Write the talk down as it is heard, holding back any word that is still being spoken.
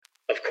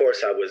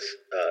course, I was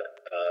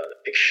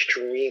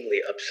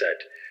extremely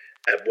upset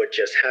at what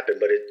just happened,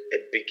 but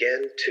it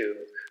began to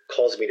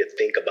cause me to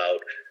think about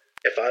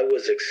if I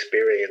was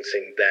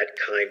experiencing that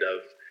kind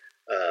of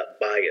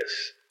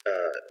bias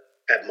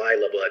at my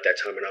level at that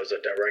time when I was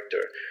a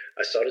director.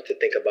 I started to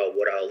think about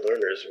what our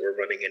learners were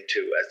running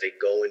into as they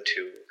go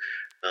into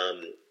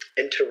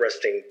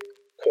interesting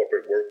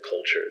corporate work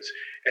cultures,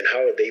 and how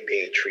are they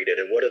being treated,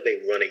 and what are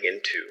they running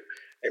into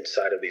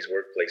inside of these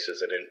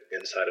workplaces and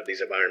inside of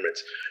these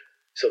environments.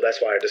 So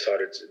that's why I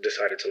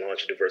decided to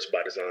launch Diverse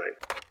by Design.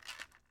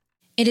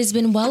 It has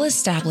been well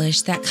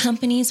established that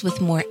companies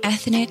with more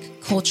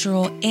ethnic,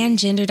 cultural, and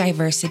gender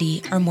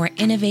diversity are more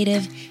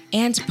innovative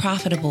and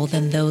profitable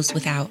than those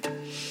without.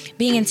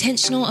 Being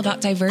intentional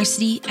about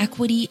diversity,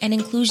 equity, and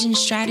inclusion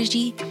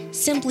strategy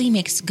simply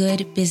makes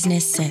good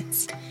business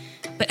sense.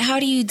 But how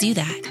do you do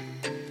that?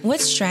 What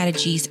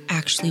strategies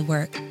actually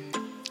work?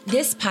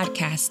 This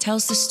podcast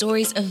tells the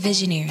stories of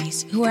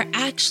visionaries who are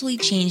actually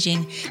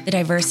changing the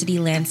diversity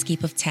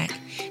landscape of tech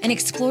and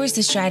explores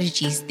the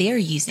strategies they're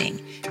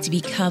using to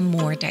become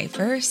more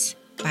diverse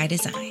by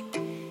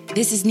design.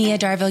 This is Nia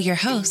Darville, your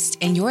host,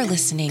 and you're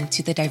listening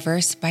to the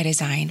Diverse by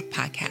Design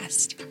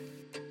podcast.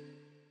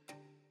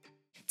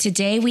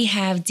 Today, we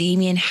have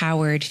Damien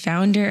Howard,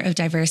 founder of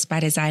Diverse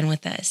by Design,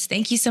 with us.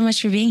 Thank you so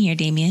much for being here,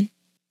 Damien.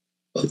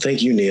 Well,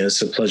 thank you, Nia.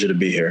 It's a pleasure to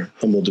be here.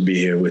 Humbled to be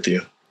here with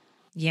you.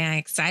 Yeah,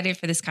 excited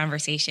for this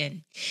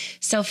conversation.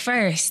 So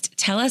first,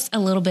 tell us a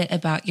little bit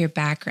about your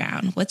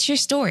background. What's your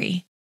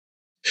story?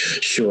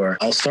 Sure.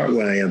 I'll start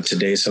where I am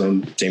today. So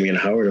I'm Damien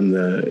Howard. I'm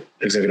the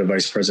Executive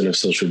Vice President of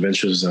Social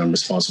Ventures. I'm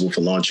responsible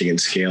for launching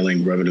and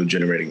scaling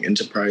revenue-generating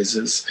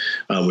enterprises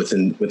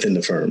within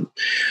the firm.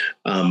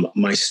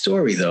 My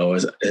story, though,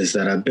 is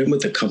that I've been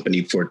with the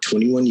company for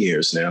 21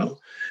 years now.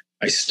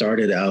 I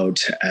started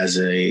out as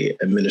an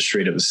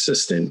administrative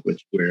assistant,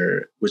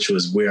 which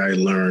was where I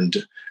learned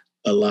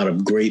a lot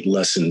of great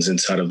lessons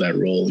inside of that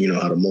role,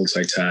 how to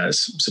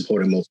multitask,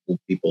 supporting multiple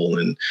people,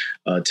 and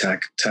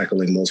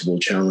tackling multiple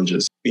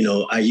challenges.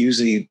 I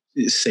usually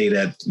say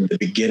that the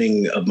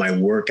beginning of my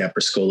work at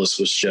Perscolis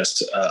was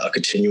just a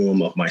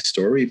continuum of my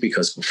story,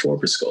 because before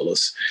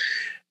Perscolis,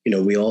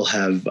 we all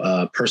have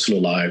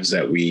personal lives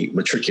that we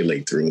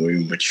matriculate through,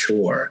 we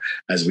mature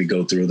as we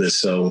go through this.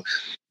 So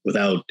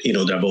without,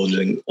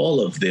 divulging all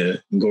of the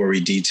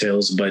gory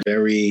details, but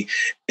very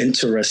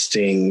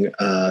interesting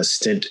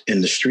stint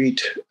in the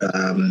street.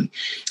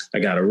 I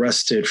got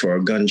arrested for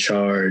a gun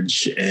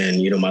charge,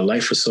 and, my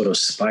life was sort of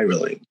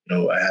spiraling.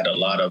 I had a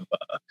lot of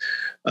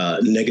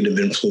negative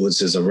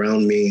influences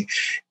around me,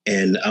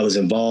 and I was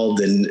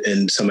involved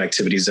in some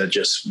activities that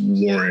just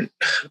weren't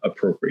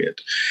appropriate.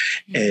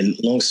 And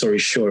long story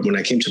short, when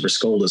I came to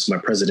Perscolis, my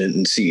president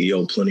and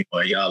CEO, Plenio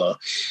Ayala,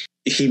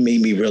 he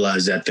made me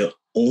realize that the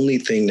only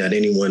thing that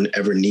anyone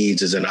ever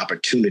needs is an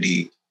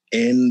opportunity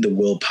and the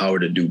willpower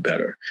to do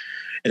better.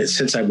 And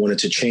since I wanted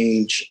to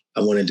change,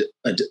 I wanted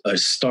a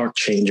stark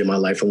change in my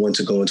life. I wanted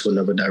to go into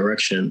another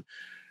direction.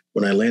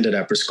 When I landed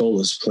at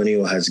Perscolis,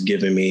 Plenio has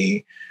given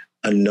me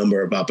a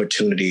number of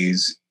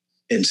opportunities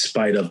in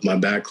spite of my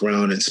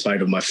background, in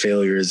spite of my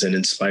failures, and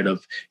in spite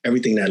of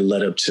everything that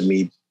led up to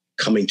me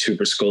coming to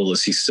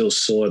Perscolis. He still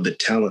saw the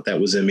talent that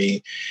was in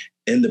me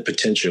and the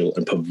potential,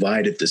 and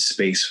provided the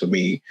space for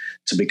me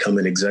to become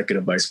an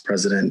executive vice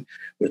president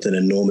with an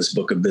enormous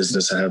book of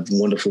business. I have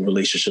wonderful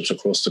relationships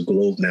across the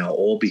globe now,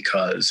 all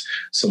because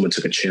someone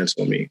took a chance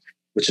on me,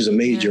 which is a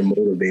major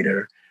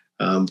motivator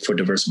for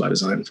Diverse by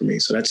Design for me.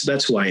 So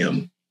that's who I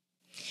am.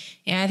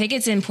 Yeah, I think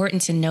it's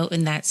important to note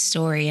in that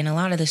story, and a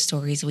lot of the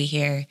stories we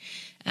hear,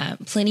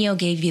 Plenio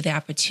gave you the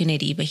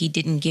opportunity, but he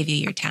didn't give you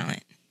your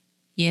talent.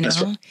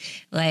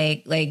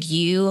 Right. Like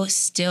you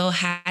still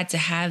had to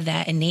have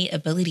that innate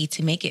ability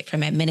to make it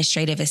from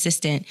administrative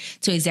assistant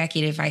to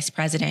executive vice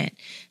president.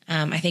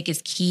 I think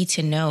it's key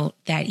to note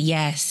that,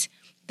 yes,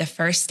 the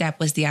first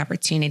step was the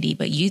opportunity,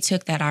 but you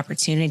took that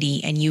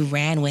opportunity and you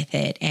ran with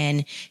it,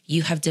 and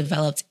you have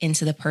developed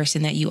into the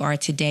person that you are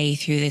today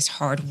through this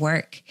hard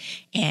work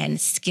and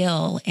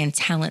skill and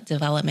talent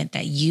development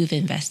that you've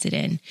invested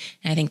in.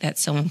 And I think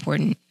that's so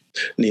important.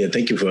 Nia,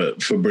 thank you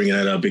for bringing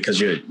that up, because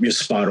you're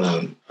spot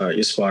on.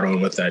 You're spot on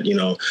with that.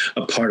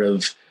 A part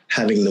of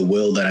having the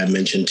will that I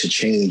mentioned to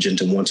change and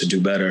to want to do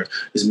better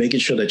is making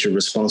sure that you're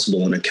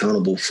responsible and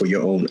accountable for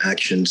your own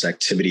actions,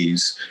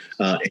 activities,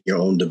 and your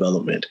own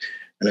development.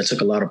 And I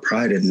took a lot of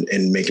pride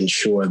in making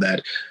sure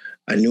that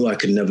I knew I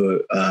could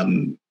never,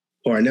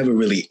 or I never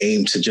really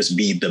aimed to just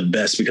be the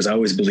best, because I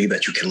always believe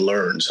that you can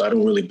learn. So I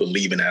don't really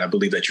believe in that. I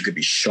believe that you could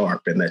be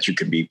sharp and that you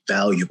could be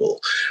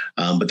valuable.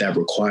 But that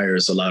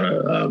requires a lot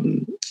of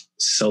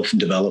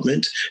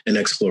self-development and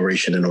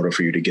exploration in order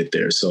for you to get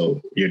there.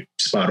 So you're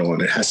spot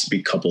on. It has to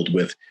be coupled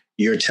with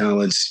your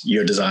talents,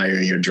 your desire,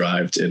 and your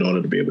drive in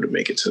order to be able to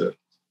make it to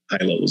high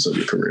levels of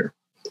your career.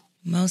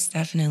 Most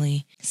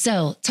definitely.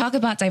 So talk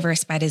about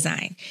Diverse by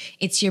Design.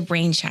 It's your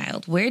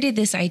brainchild. Where did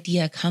this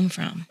idea come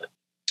from?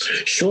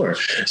 Sure.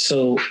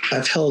 So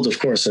I've held, of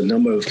course, a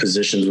number of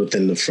positions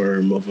within the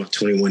firm over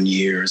 21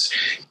 years.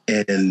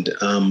 And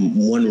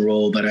one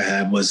role that I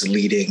had was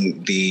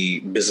leading the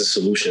business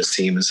solutions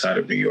team inside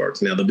of New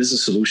York. Now, the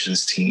business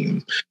solutions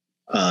team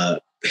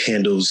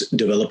handles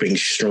developing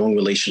strong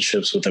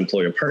relationships with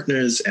employer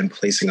partners and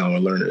placing our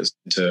learners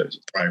into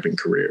thriving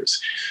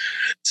careers.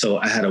 So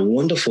I had a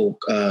wonderful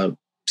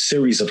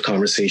series of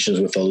conversations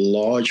with a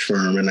large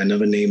firm, and I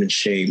never name and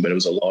shame, but it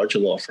was a large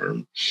law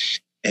firm.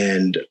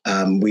 And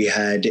we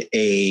had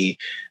a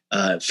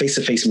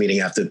face-to-face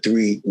meeting after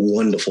 3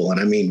 wonderful, and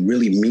I mean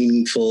really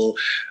meaningful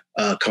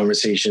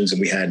conversations.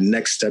 And we had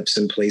next steps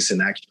in place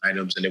and action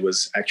items. And it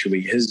was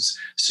actually his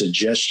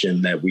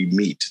suggestion that we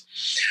meet.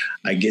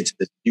 I get to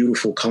this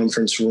beautiful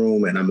conference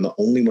room, and I'm the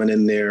only one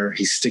in there.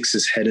 He sticks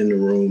his head in the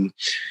room,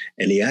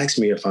 and he asks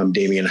me if I'm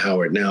Damian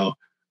Howard. Now,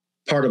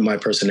 part of my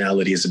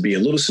personality is to be a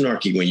little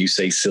snarky when you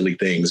say silly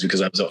things,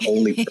 because I was the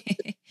only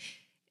person.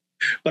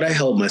 But I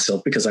held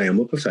myself because I am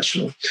a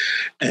professional.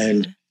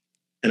 And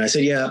I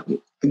said, yeah,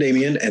 I'm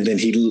Damian. And then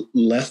he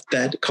left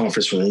that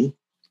conference room,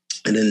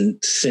 and then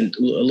a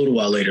little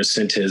while later,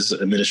 sent his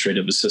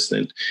administrative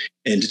assistant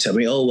in to tell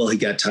me, oh, well, he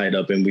got tied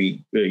up and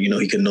he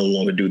could no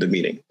longer do the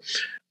meeting.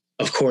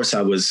 Of course,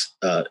 I was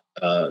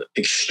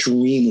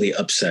extremely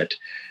upset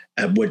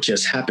at what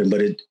just happened,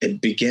 but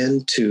it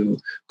began to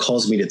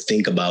cause me to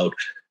think about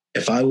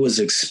if I was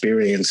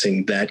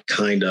experiencing that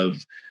kind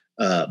of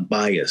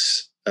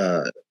bias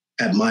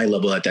at my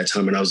level at that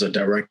time, and I was a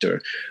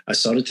director. I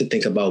started to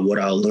think about what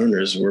our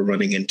learners were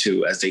running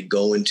into as they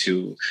go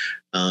into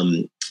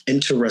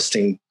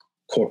interesting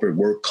corporate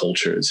work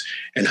cultures,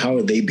 and how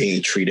are they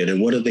being treated,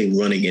 and what are they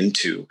running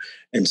into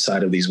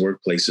inside of these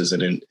workplaces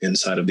and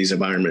inside of these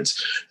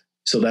environments.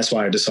 So that's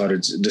why I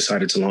decided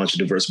to launch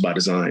Diverse by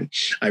Design.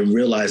 I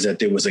realized that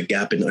there was a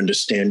gap in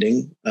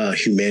understanding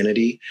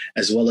humanity,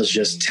 as well as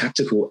just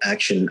tactical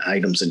action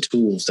items and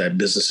tools that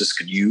businesses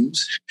could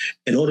use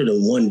in order to,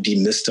 one,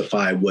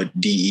 demystify what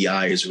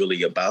DEI is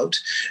really about,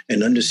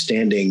 and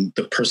understanding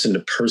the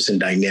person-to-person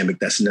dynamic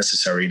that's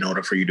necessary in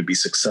order for you to be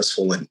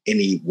successful in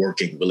any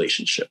working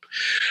relationship.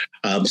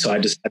 So I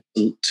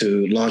decided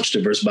to launch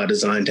Diverse by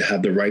Design to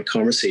have the right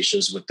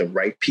conversations with the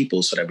right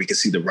people so that we can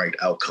see the right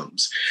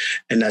outcomes.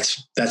 And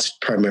that's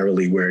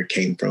primarily where it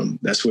came from.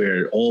 That's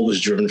where it all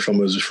was driven from.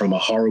 It was from a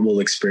horrible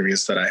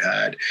experience that I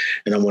had.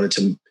 And I wanted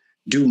to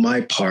do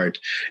my part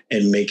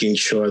in making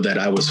sure that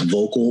I was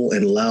vocal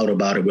and loud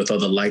about it with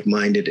other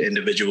like-minded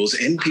individuals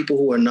and people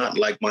who are not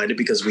like-minded,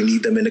 because we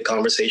need them in the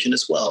conversation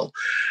as well,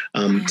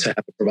 to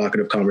have a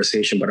provocative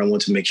conversation. But I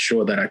want to make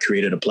sure that I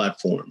created a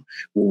platform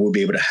where we'll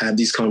be able to have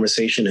these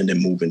conversations and then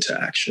move into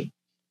action.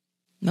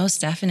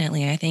 Most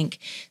definitely. I think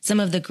some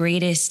of the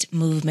greatest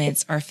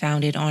movements are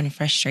founded on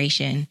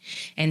frustration.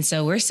 And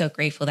so we're so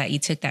grateful that you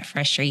took that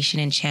frustration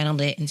and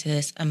channeled it into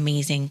this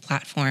amazing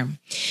platform.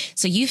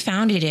 So you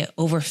founded it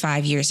over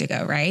 5 years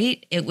ago,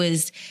 right? It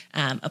was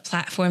a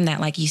platform that,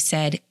 like you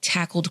said,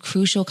 tackled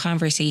crucial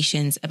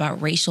conversations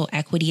about racial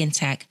equity in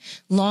tech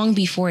long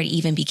before it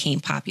even became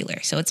popular.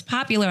 So it's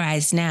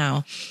popularized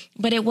now,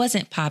 but it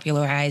wasn't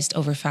popularized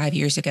over 5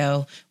 years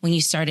ago when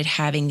you started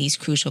having these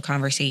crucial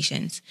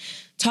conversations.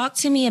 Talk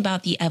to me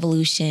about the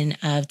evolution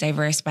of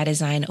Diverse by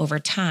Design over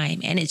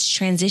time and its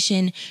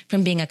transition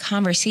from being a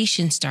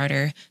conversation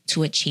starter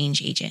to a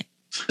change agent.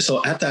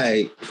 So after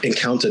I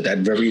encountered that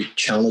very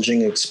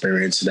challenging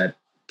experience that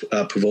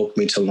provoked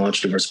me to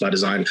launch Diverse by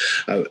Design,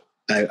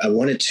 I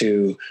wanted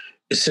to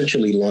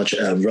essentially launch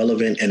a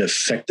relevant and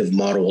effective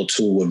model or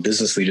tool where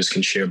business leaders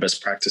can share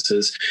best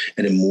practices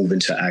and then move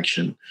into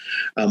action.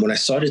 When I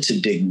started to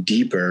dig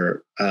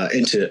deeper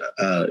into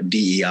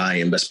DEI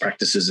and best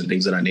practices and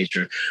things of that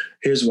nature,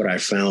 here's what I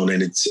found,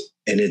 and it's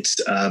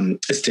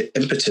the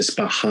impetus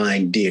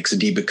behind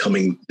DXD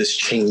becoming this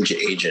change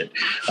agent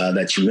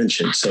that you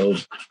mentioned. So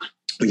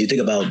when you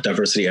think about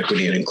diversity,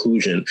 equity, and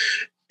inclusion,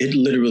 it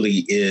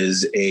literally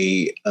is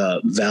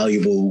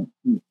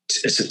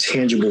it's a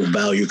tangible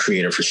value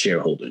creator for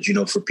shareholders.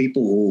 For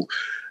people who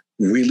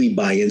really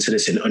buy into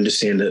this and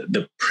understand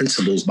the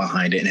principles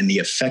behind it and the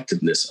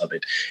effectiveness of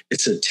it,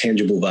 it's a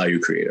tangible value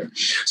creator.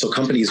 So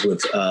companies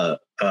with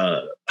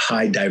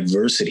high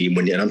diversity,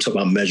 and I'm talking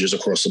about measures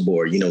across the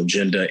board,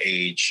 gender,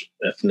 age,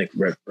 ethnic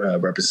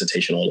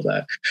representation, all of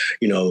that,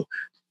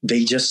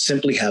 they just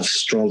simply have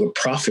stronger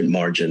profit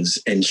margins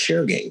and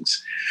share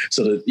gains.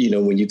 So that,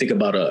 when you think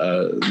about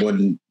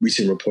one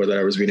recent report that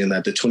I was reading,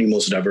 that the 20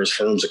 most diverse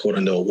firms,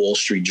 according to a Wall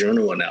Street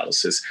Journal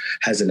analysis,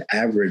 has an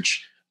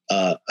average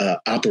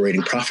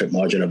operating profit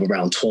margin of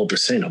around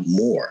 12% or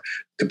more,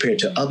 compared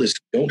to others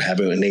who don't have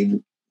it, and they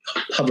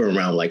hover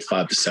around like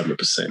 5 to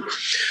 7%.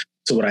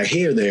 So what I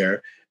hear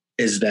there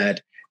is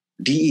that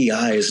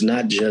DEI is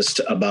not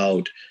just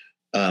about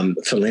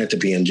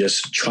philanthropy and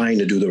just trying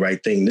to do the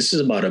right thing. This is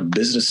about a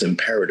business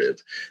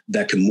imperative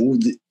that can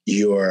move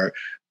your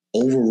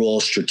overall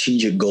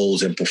strategic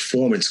goals and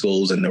performance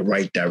goals in the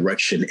right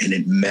direction, and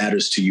it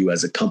matters to you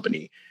as a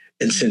company.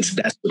 And since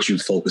that's what you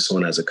focus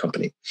on as a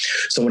company.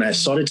 So when I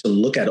started to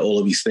look at all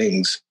of these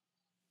things,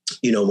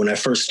 when I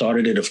first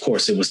started it, of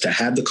course, it was to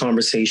have the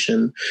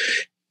conversation,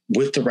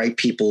 with the right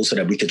people so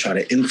that we can try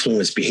to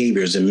influence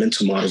behaviors and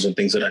mental models and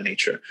things of that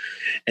nature.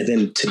 And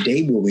then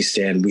today where we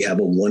stand, we have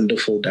a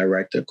wonderful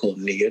director called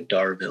Nia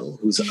Darville,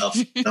 who's a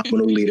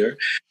phenomenal leader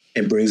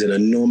and brings an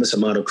enormous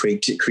amount of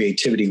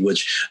creativity,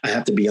 which I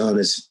have to be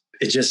honest,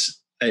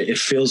 it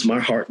fills my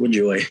heart with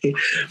joy.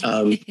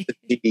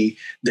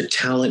 The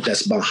talent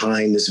that's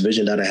behind this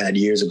vision that I had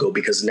years ago,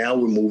 because now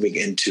we're moving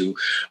into,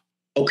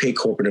 okay,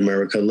 corporate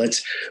America,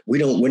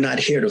 we're not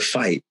here to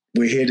fight.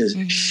 We're here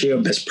to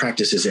share best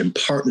practices and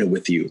partner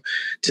with you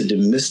to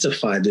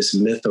demystify this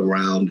myth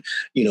around,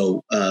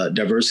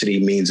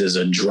 diversity means there's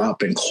a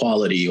drop in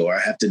quality, or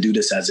I have to do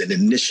this as an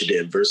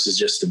initiative versus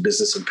just a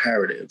business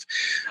imperative.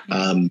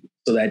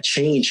 So that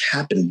change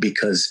happened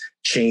because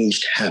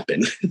change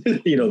happened.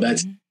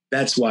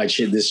 That's why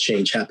this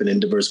change happened in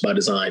Diverse by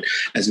Design.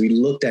 As we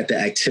looked at the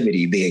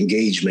activity, the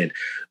engagement,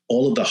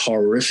 all of the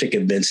horrific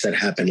events that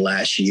happened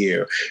last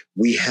year,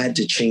 we had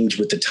to change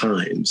with the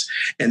times.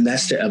 And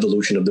that's the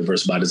evolution of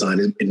Diverse by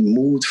Design. It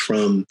moved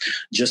from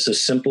just a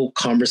simple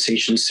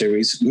conversation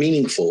series,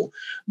 meaningful,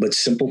 but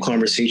simple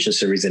conversation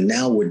series. And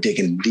now we're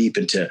digging deep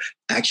into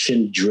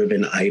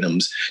action-driven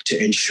items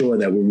to ensure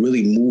that we're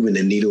really moving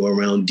the needle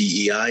around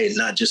DEI and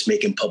not just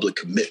making public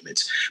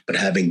commitments, but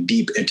having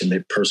deep,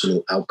 intimate,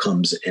 personal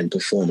outcomes and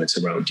performance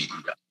around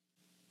DEI.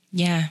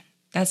 Yeah,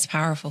 that's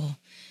powerful.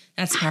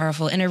 That's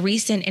powerful. In a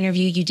recent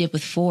interview you did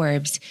with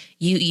Forbes,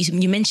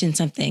 you mentioned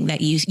something that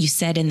you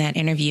said in that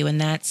interview, and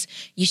that's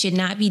you should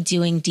not be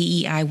doing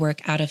DEI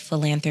work out of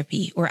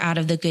philanthropy or out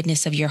of the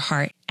goodness of your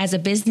heart. As a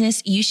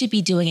business, you should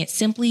be doing it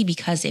simply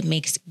because it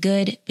makes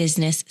good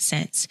business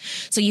sense.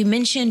 So you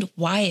mentioned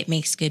why it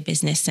makes good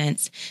business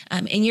sense.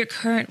 In your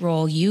current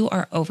role, you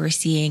are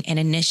overseeing an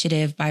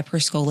initiative by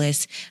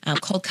Perscolis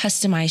called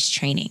Customized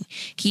Training.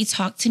 Can you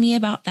talk to me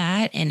about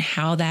that and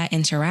how that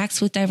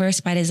interacts with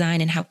Diverse by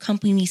Design and how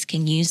companies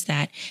can use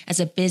that as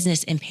a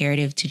business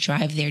imperative to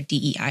drive their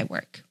DEI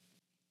work?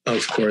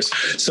 Of course.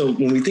 So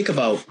when we think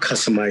about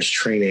customized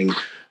training,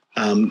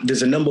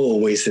 there's a number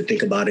of ways to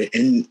think about it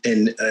and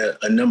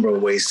a number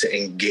of ways to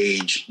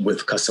engage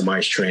with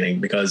customized training.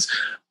 Because,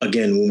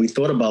 again, when we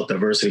thought about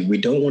diversity, we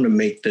don't want to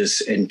make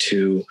this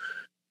into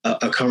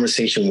a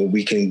conversation where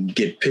we can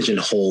get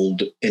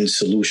pigeonholed in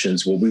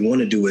solutions. What we want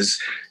to do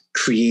is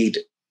create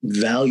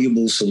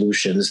valuable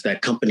solutions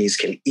that companies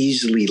can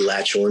easily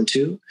latch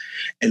onto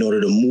in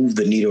order to move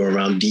the needle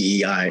around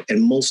DEI,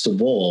 and most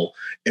of all,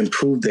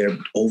 improve their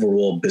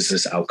overall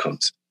business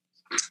outcomes.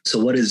 So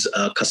what is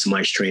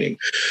customized training?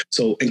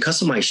 So in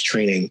customized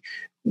training,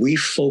 we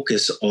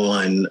focus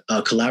on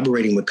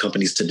collaborating with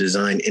companies to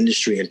design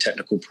industry and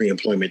technical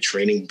pre-employment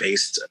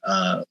training-based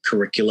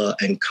curricula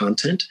and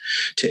content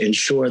to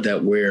ensure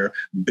that we're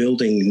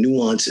building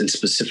nuance and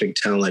specific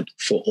talent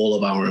for all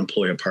of our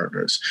employer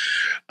partners.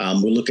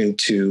 We're looking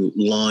to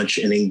launch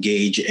and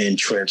engage in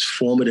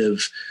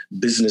transformative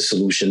business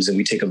solutions, and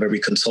we take a very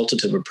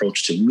consultative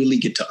approach to really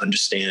get to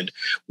understand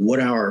what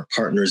our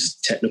partners'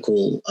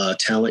 technical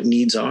talent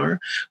needs are,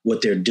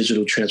 what their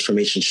digital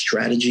transformation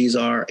strategies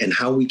are, and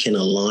how we can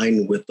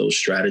align with those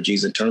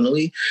strategies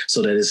internally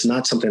so that it's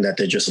not something that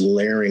they're just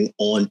layering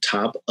on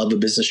top of a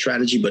business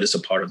strategy, but it's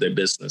a part of their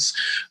business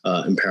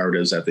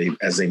imperatives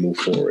as they move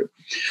forward.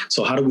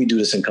 So how do we do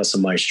this in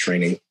customized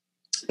training?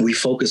 We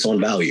focus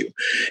on value.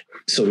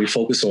 So we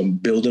focus on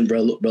building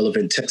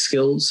relevant tech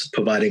skills,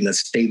 providing a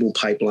stable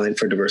pipeline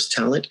for diverse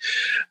talent.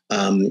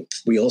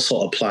 We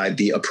also apply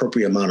the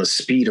appropriate amount of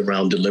speed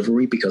around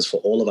delivery because for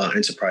all of our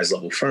enterprise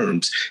level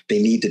firms,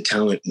 they need the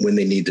talent when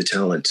they need the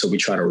talent. So we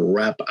try to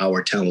wrap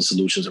our talent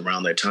solutions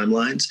around their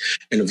timelines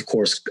and, of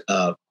course,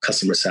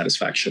 customer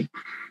satisfaction.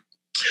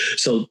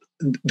 So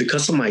the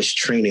customized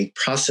training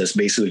process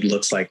basically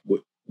looks like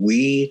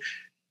we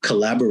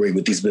collaborate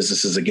with these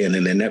businesses again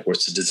in their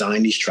networks to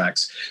design these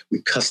tracks. We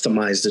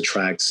customize the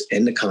tracks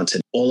and the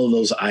content, all of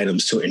those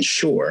items to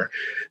ensure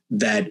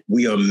that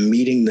we are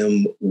meeting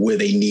them where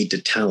they need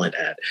the talent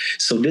at.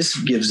 So this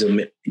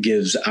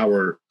gives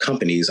our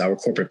companies, our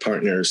corporate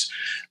partners,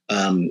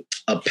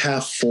 a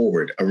path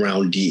forward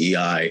around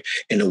DEI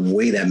in a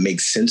way that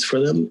makes sense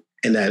for them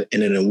and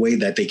in a way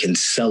that they can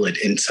sell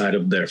it inside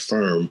of their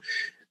firm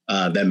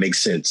that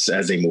makes sense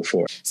as they move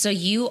forward. So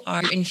you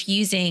are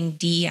infusing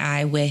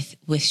DEI with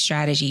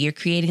strategy. You're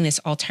creating this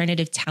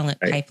alternative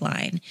talent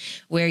pipeline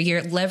where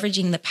you're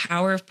leveraging the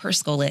power of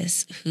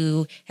Perscolis,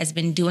 who has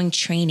been doing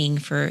training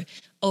for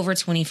over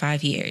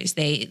 25 years.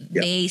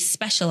 They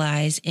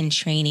specialize in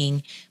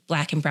training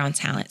Black and brown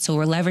talent. So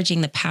we're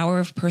leveraging the power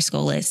of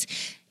Perscolis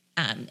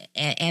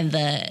and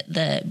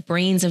the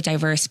brains of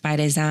Diverse by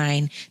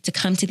Design to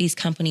come to these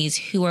companies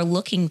who are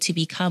looking to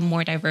become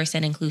more diverse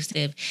and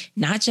inclusive,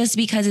 not just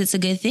because it's a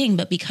good thing,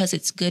 but because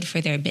it's good for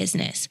their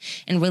business,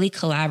 and really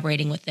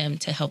collaborating with them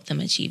to help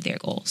them achieve their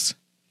goals.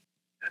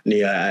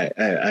 Yeah,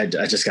 I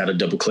just got to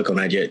double click on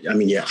that. I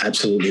mean, yeah,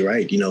 absolutely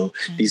right.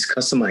 These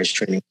customized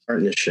training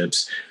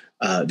partnerships,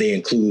 They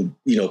include,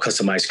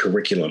 customized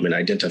curriculum and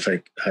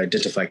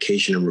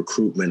identification and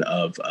recruitment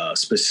of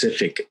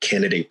specific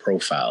candidate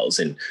profiles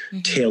and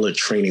tailored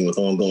training with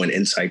ongoing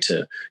insight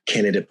to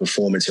candidate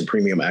performance and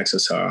premium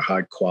access to our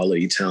high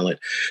quality talent.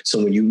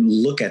 So when you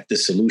look at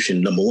this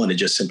solution, number one, it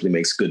just simply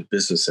makes good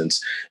business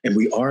sense. And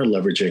we are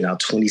leveraging our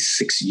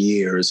 26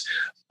 years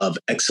of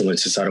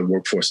excellence inside of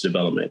workforce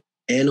development.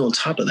 And on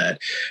top of that,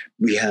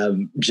 we have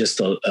just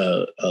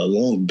a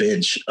long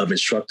bench of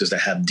instructors that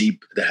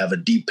have a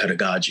deep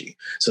pedagogy.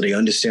 So they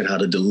understand how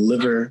to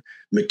deliver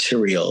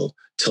material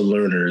to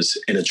learners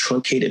in a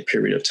truncated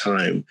period of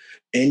time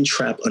and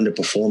trap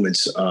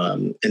underperformance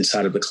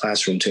inside of the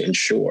classroom to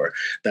ensure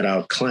that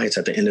our clients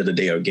at the end of the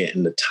day are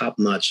getting the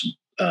top-notch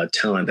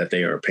talent that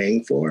they are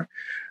paying for.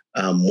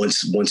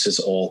 Once it's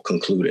all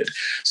concluded.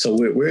 So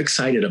we're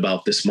excited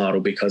about this model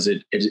because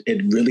it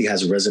really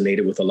has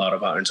resonated with a lot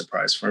of our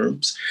enterprise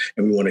firms.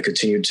 And we want to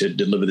continue to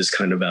deliver this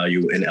kind of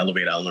value and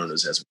elevate our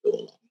learners as we go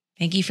along.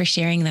 Thank you for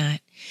sharing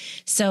that.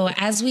 So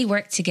as we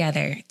work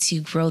together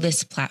to grow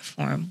this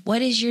platform,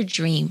 what is your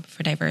dream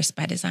for Diverse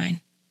by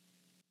Design?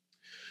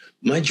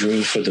 My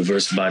dream for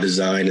Diverse by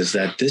Design is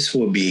that this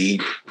will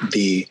be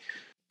the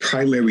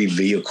primary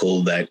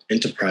vehicle that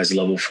enterprise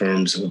level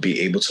firms will be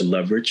able to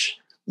leverage.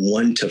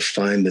 One, to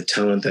find the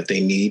talent that they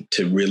need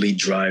to really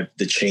drive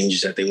the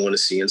change that they want to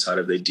see inside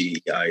of their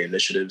DEI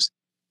initiatives.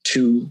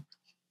 Two,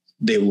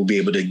 they will be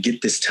able to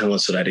get this talent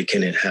so that it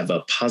can have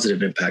a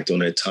positive impact on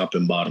their top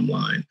and bottom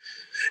line.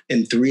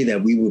 And three,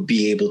 that we will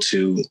be able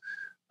to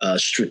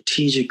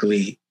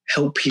strategically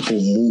help people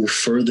move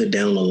further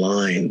down the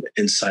line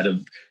inside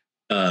of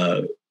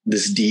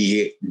this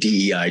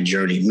DEI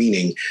journey,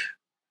 meaning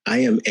I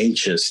am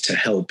anxious to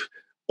help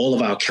all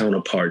of our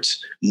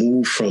counterparts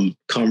move from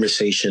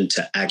conversation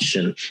to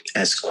action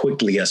as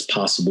quickly as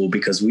possible,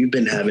 because we've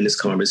been having this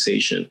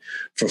conversation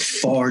for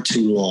far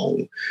too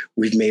long.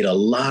 We've made a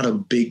lot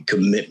of big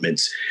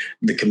commitments.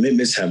 The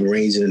commitments have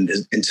ranged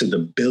into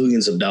the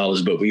billions of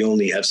dollars, but we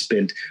only have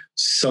spent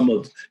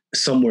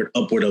somewhere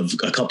upward of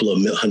a couple of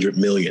 $100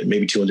 million,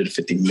 maybe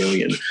 $250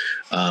 million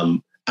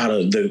out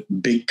of the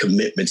big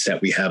commitments that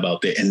we have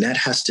out there. And that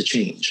has to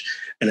change.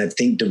 And I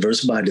think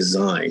Diverse by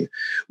Design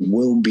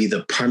will be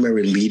the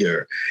primary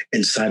leader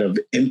inside of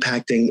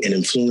impacting and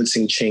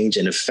influencing change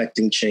and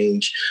affecting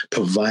change,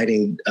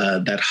 providing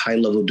that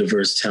high-level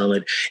diverse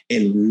talent,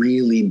 and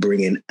really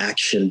bringing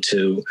action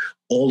to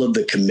all of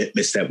the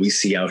commitments that we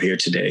see out here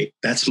today.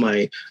 That's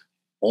my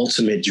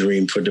ultimate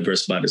dream for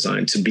Diverse by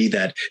Design, to be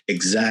that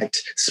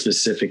exact,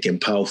 specific, and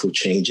powerful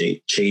change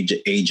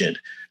agent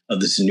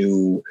of this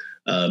new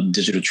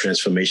digital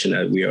transformation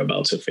that we are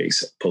about to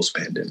face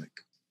post-pandemic.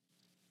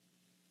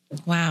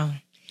 Wow.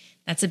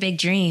 That's a big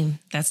dream.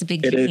 That's a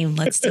big dream.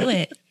 Let's do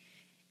it.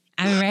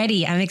 I'm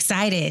ready. I'm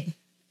excited.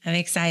 That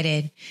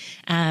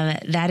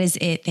is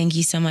it. Thank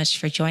you so much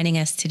for joining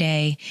us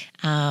today.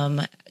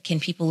 Can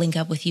people link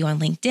up with you on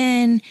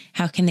LinkedIn?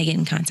 How can they get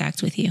in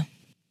contact with you?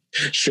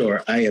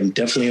 Sure. I am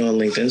definitely on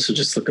LinkedIn. So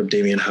just look up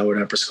Damian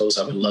Howard at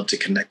Perscolis. I would love to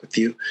connect with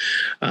you.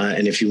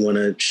 And if you want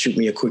to shoot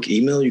me a quick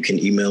email, you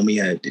can email me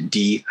at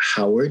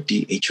dhoward,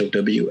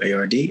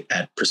 DHOWARD,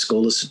 at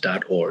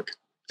perscolis.org.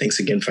 Thanks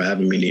again for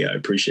having me, Nia. I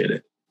appreciate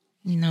it.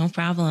 No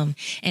problem.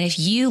 And if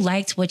you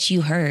liked what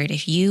you heard,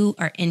 if you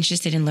are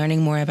interested in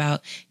learning more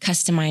about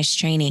customized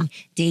training,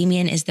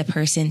 Damian is the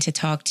person to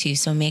talk to.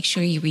 So make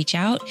sure you reach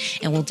out,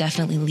 and we'll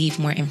definitely leave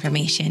more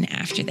information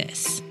after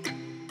this.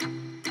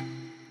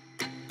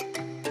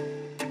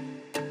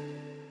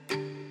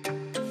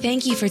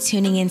 Thank you for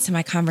tuning in to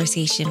my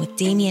conversation with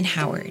Damian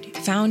Howard,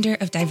 founder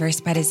of Diverse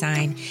by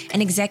Design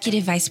and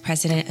Executive Vice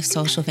President of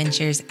Social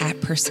Ventures at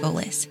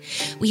Perscolis.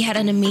 We had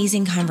an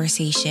amazing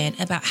conversation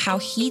about how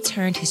he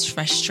turned his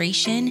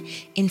frustration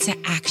into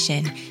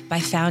action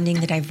by founding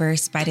the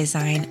Diverse by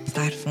Design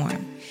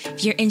platform.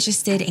 If you're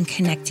interested in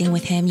connecting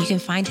with him, you can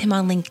find him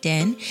on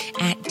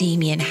LinkedIn at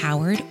Damian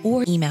Howard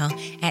or email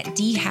at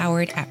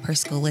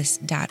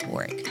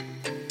dhoward@perscolis.org.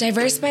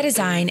 Diverse by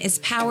Design is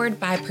powered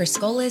by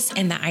Perscolis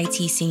and the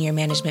IT Senior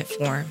Management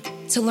Forum.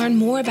 To learn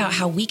more about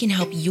how we can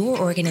help your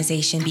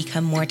organization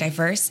become more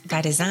diverse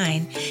by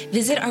design,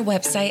 visit our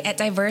website at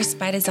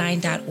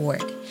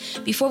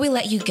diversebydesign.org. Before we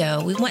let you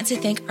go, we want to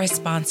thank our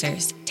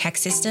sponsors,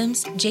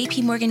 TEKsystems,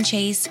 JP Morgan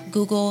Chase,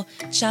 Google,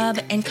 Chubb,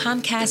 and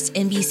Comcast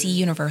NBC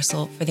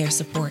Universal for their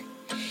support.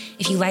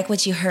 If you like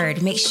what you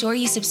heard, make sure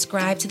you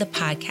subscribe to the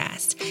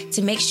podcast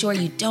to make sure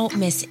you don't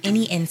miss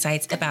any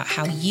insights about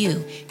how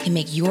you can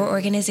make your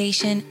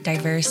organization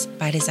diverse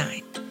by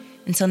design.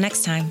 Until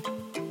next time.